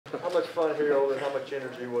How much fun, Harold, and how much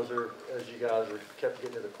energy was there as you guys kept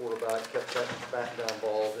getting to the quarterback, kept batting down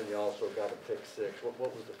balls, and you also got a pick six? What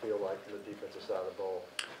was the feel like from the defensive side of the ball?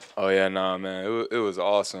 Oh yeah, nah, man, it was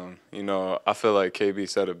awesome. You know, I feel like KB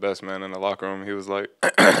said it best, man, in the locker room. He was like,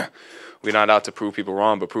 "We're not out to prove people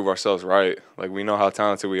wrong, but prove ourselves right." Like we know how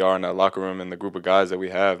talented we are in that locker room and the group of guys that we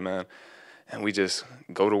have, man. And we just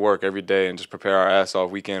go to work every day and just prepare our ass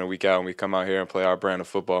off week in and week out. And we come out here and play our brand of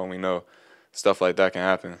football, and we know stuff like that can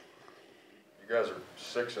happen. You guys are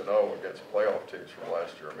 6-0 against playoff teams from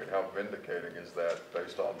last year. I mean, how vindicating is that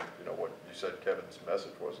based on what you said Kevin's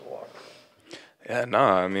message was in the locker room? Yeah,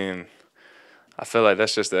 nah, I mean, I feel like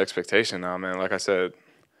that's just the expectation now, man. Like I said,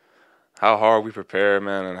 how hard we prepare,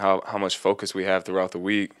 man, and how much focus we have throughout the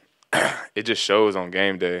week, it just shows on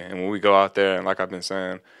game day. And when we go out there, and like I've been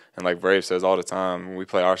saying, and like Brave says all the time, when we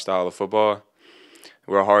play our style of football,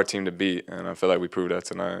 we're a hard team to beat, and I feel like we proved that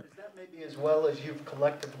tonight. Is that maybe as well as you've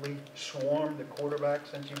collectively swarmed the quarterback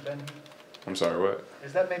since you've been here? I'm sorry, what?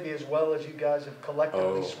 Is that maybe as well as you guys have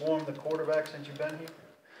collectively Oh. swarmed the quarterback since you've been here?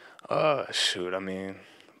 Shoot, I mean,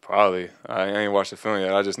 probably. I ain't watched the film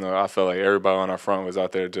yet. I just know I felt like everybody on our front was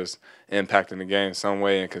out there just impacting the game some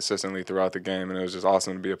way and consistently throughout the game, and it was just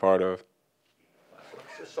awesome to be a part of.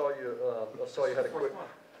 Just saw you. I saw you had a quick.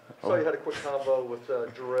 Saw you had a quick combo with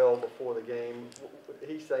Jarrell before the game. Did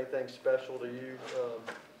he say anything special to you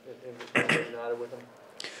in just being united with him?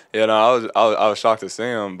 Yeah, no, I was shocked to see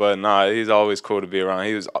him, but nah, he's always cool to be around.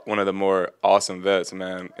 He was one of the more awesome vets,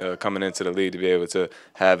 man, coming into the league to be able to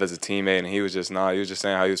have as a teammate, and he was just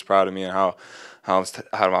saying how he was proud of me and how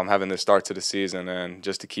I'm having this start to the season, and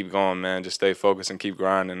just to keep going, man, just stay focused and keep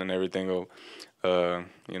grinding, and everything will,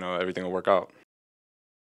 everything will work out.